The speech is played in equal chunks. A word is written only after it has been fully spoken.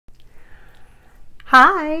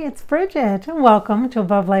Hi, it's Bridget. Welcome to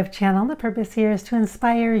Above Life channel. The purpose here is to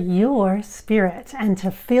inspire your spirit and to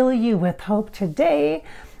fill you with hope. Today,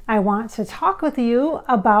 I want to talk with you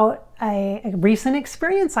about a recent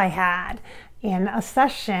experience I had in a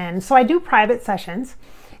session. So I do private sessions,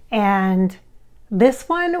 and this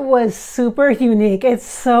one was super unique. It's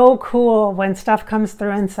so cool when stuff comes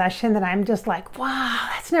through in session that I'm just like, wow,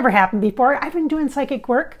 that's never happened before. I've been doing psychic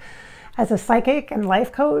work as a psychic and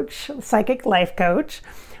life coach, psychic life coach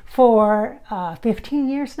for 15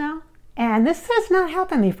 years now. And this has not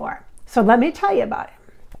happened before. So let me tell you about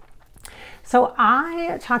it. So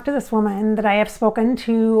I talked to this woman that I have spoken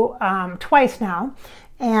to twice now.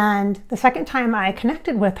 And the second time I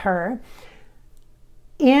connected with her,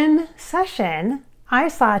 in session, I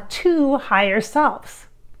saw two higher selves.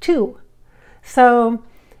 Two. So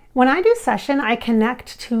when I do session, I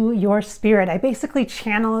connect to your spirit. I basically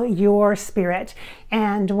channel your spirit.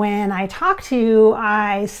 And when I talk to you,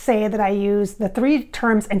 I say that I use the three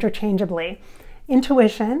terms interchangeably: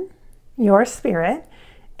 intuition, your spirit,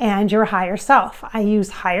 and your higher self. I use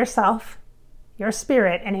higher self, your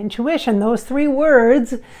spirit, and intuition, those three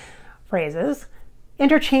words, phrases,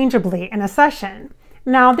 interchangeably in a session.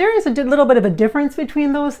 Now, there is a little bit of a difference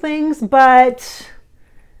between those things, but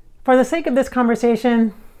for the sake of this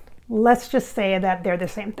conversation, let's just say that they're the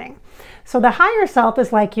same thing. So the higher self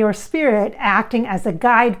is like your spirit acting as a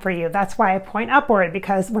guide for you. That's why I point upward,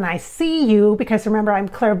 because when I see you, because remember, I'm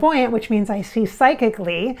clairvoyant, which means I see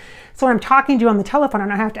psychically. So when I'm talking to you on the telephone, I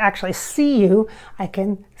don't have to actually see you. I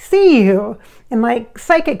can see you in like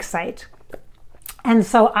psychic sight. And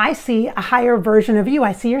so I see a higher version of you.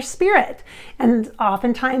 I see your spirit. And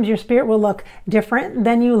oftentimes your spirit will look different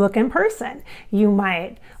than you look in person. You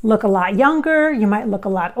might look a lot younger. You might look a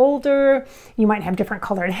lot older. You might have different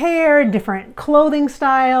colored hair, different clothing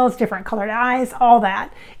styles, different colored eyes, all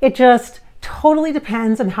that. It just totally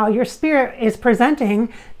depends on how your spirit is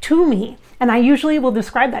presenting to me. And I usually will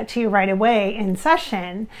describe that to you right away in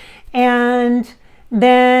session. And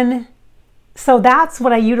then so that's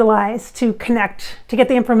what I utilize to connect, to get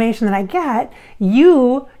the information that I get.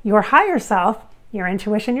 You, your higher self, your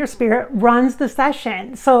intuition, your spirit runs the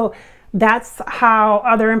session. So that's how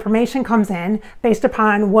other information comes in based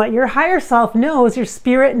upon what your higher self knows, your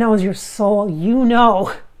spirit knows, your soul, you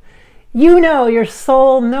know, your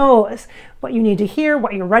soul knows what you need to hear,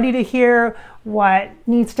 what you're ready to hear, what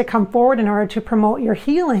needs to come forward in order to promote your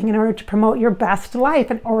healing, in order to promote your best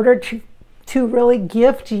life, in order to really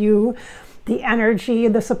give to you the energy,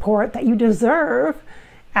 the support that you deserve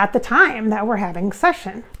at the time that we're having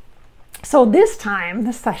session. So this time,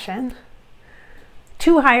 this session,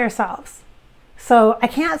 two higher selves. So I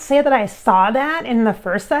can't say that I saw that in the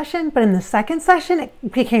first session, but in the second session,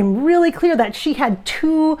 it became really clear that she had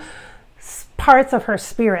two parts of her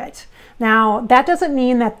spirit. Now, that doesn't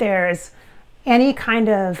mean that there's any kind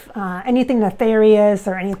of anything nefarious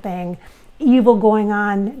or anything evil going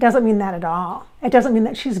on. It doesn't mean that at all. It doesn't mean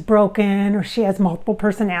that she's broken or she has multiple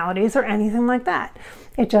personalities or anything like that.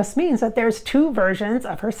 It just means that there's two versions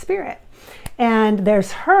of her spirit. And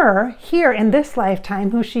there's her here in this lifetime,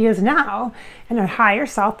 who she is now, and a higher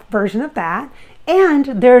self version of that. And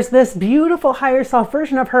there's this beautiful higher self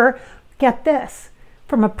version of her, get this,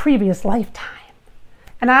 from a previous lifetime.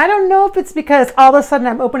 And I don't know if it's because all of a sudden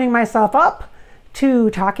I'm opening myself up to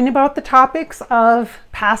talking about the topics of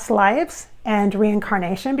past lives and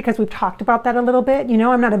reincarnation, because we've talked about that a little bit. You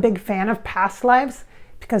know, I'm not a big fan of past lives.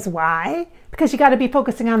 Because why? Because you got to be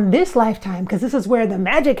focusing on this lifetime, because this is where the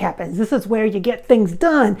magic happens. This is where you get things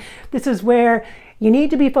done. This is where you need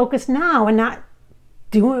to be focused now and not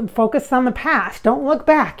focus on the past. Don't look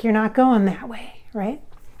back. You're not going that way, right?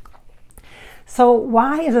 So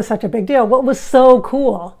why is this such a big deal? What was so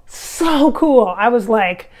cool? So cool. I was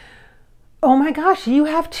like, oh my gosh, you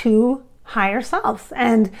have two higher selves.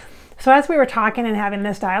 And so as we were talking and having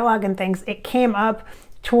this dialogue and things, it came up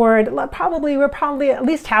toward we're probably at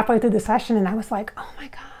least halfway through the session, and I was like, oh my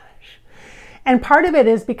gosh. And part of it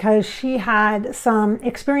is because she had some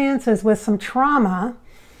experiences with some trauma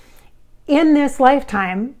in this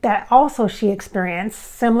lifetime that also she experienced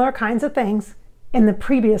similar kinds of things in the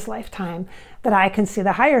previous lifetime that I can see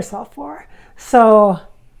the higher self for. So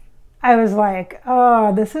I was like,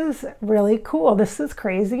 oh, this is really cool. This is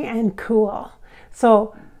crazy and cool.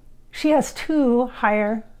 So she has two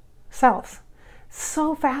higher selves.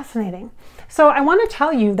 So fascinating. So I want to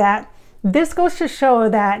tell you that this goes to show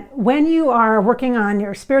that when you are working on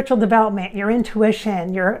your spiritual development, your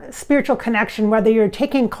intuition, your spiritual connection, whether you're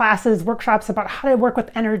taking classes, workshops about how to work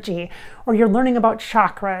with energy, or you're learning about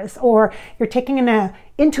chakras, or you're taking an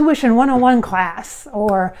intuition 101 class,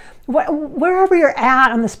 or wherever you're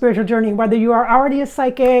at on the spiritual journey, whether you are already a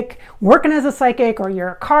psychic, working as a psychic, or you're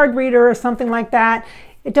a card reader or something like that,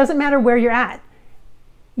 it doesn't matter where you're at.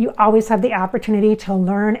 You always have the opportunity to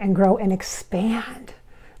learn and grow and expand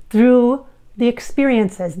through the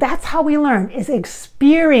experiences. That's how we learn, is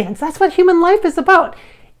experience. That's what human life is about.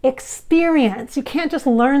 Experience. You can't just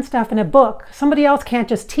learn stuff in a book. Somebody else can't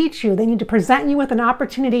just teach you. They need to present you with an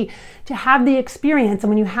opportunity to have the experience. And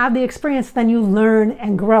when you have the experience, then you learn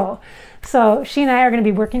and grow. So she and I are going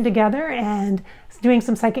to be working together and doing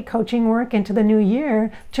some psychic coaching work into the new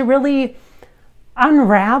year to really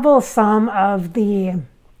unravel some of the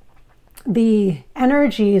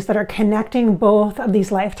energies that are connecting both of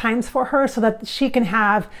these lifetimes for her, so that she can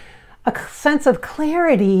have a sense of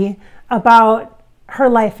clarity about her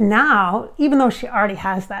life now, even though she already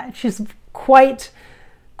has that. She's quite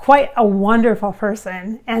a wonderful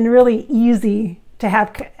person and really easy to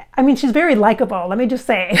have. I mean, she's very likable, let me just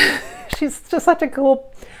say. She's just such a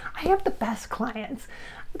cool, I have the best clients.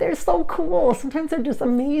 They're so cool. Sometimes they're just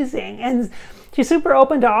amazing. And she's super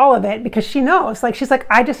open to all of it because she knows. Like, she's like,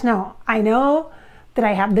 I just know. I know that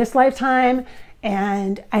I have this lifetime,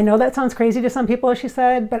 and I know that sounds crazy to some people, she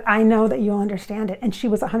said, but I know that you'll understand it. And she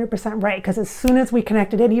was 100% right, because as soon as we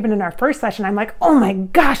connected in, even in our first session, I'm like, oh my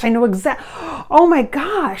gosh, I know oh my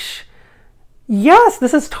gosh. Yes,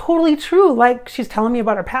 this is totally true. Like, she's telling me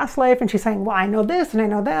about her past life, and she's saying, well, I know this and I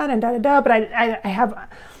know that and da-da-da, but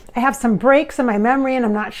I have some breaks in my memory, and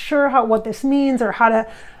I'm not sure what this means, or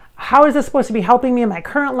how is this supposed to be helping me in my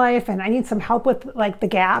current life, and I need some help with like the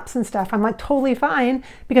gaps and stuff. I'm like, totally fine,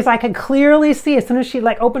 because I could clearly see as soon as she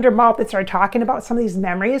like opened her mouth and started talking about some of these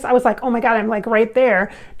memories, I was like, oh my God, I'm like right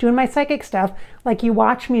there doing my psychic stuff like you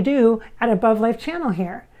watch me do at Above Life channel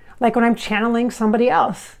here, like when I'm channeling somebody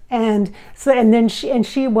else. And so, and then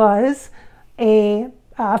she was a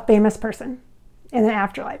famous person in the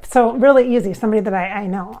afterlife. So really easy, somebody that I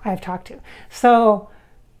know, I've talked to. So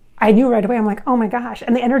I knew right away, I'm like, oh my gosh.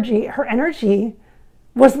 And her energy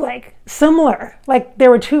was like similar. Like, there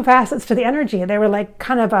were two facets to the energy. They were like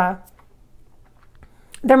kind of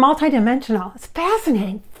they're multidimensional. It's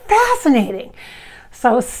fascinating.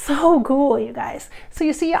 So cool, you guys. So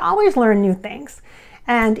you see, you always learn new things.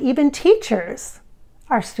 And even teachers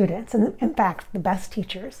are students. And in fact, the best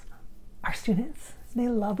teachers are students. They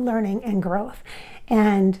love learning and growth.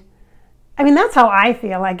 And I mean, that's how I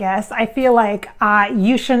feel, I guess. I feel like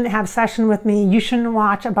you shouldn't have session with me. You shouldn't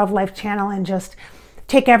watch Above Life channel and just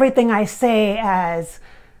take everything I say as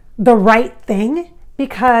the right thing,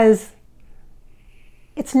 because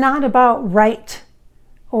it's not about right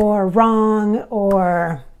or wrong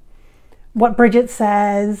or what Bridgette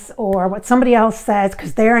says or what somebody else says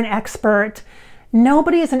because they're an expert.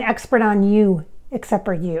 Nobody is an expert on you except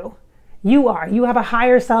for you. You are. You have a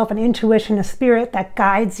higher self, an intuition, a spirit that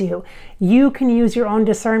guides you. You can use your own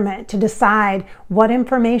discernment to decide what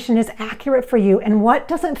information is accurate for you and what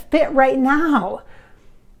doesn't fit right now.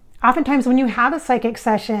 Oftentimes when you have a psychic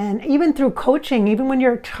session, even through coaching, even when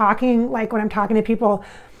you're talking, like when I'm talking to people,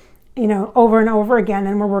 you know, over and over again,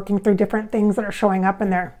 and we're working through different things that are showing up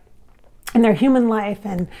in their human life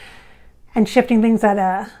and shifting things at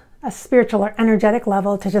a spiritual or energetic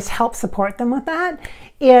level to just help support them with that,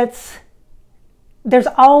 there's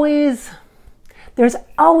always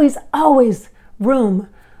room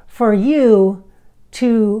for you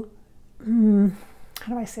to,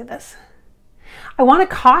 how do I say this? I want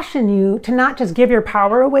to caution you to not just give your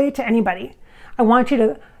power away to anybody. I want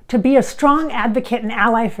you to be a strong advocate and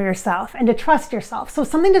ally for yourself and to trust yourself. So if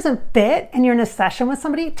something doesn't fit and you're in a session with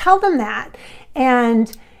somebody, tell them that.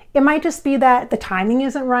 And it might just be that the timing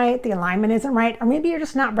isn't right, the alignment isn't right, or maybe you're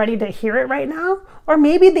just not ready to hear it right now, or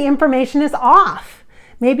maybe the information is off.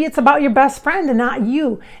 Maybe it's about your best friend and not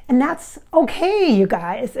you. And that's okay, you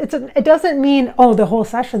guys. It doesn't mean, oh, the whole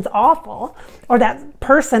session's awful, or that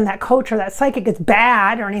person, that coach, or that psychic is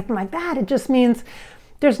bad, or anything like that. It just means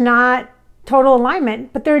there's not total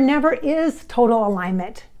alignment, but there never is total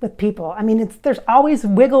alignment with people. I mean, there's always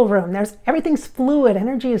wiggle room. Everything's fluid.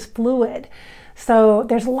 Energy is fluid. So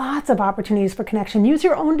there's lots of opportunities for connection. Use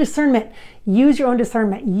your own discernment. Use your own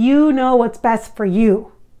discernment. You know what's best for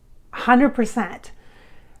you, 100%.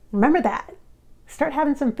 Remember that. Start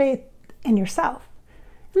having some faith in yourself.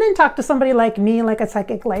 And then talk to somebody like me, like a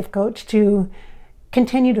psychic life coach, to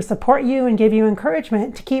continue to support you and give you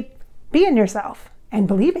encouragement to keep being yourself and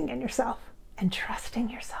believing in yourself and trusting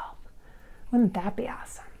yourself. Wouldn't that be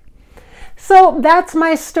awesome? So that's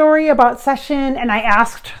my story about session, and I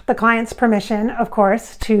asked the client's permission, of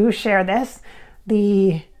course, to share this.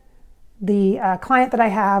 The client that I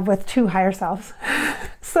have with 2 higher selves.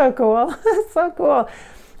 So cool. So cool.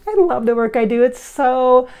 I love the work I do. It's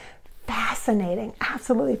so fascinating.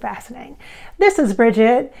 Absolutely fascinating. This is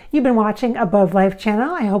Bridgette. You've been watching Above Life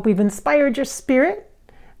channel. I hope we've inspired your spirit,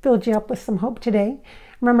 filled you up with some hope today.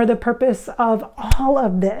 Remember, the purpose of all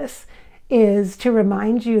of this is to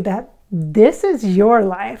remind you that this is your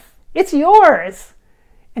life. It's yours.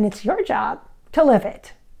 And it's your job to live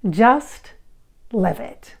it. Just live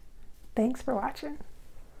it. Thanks for watching.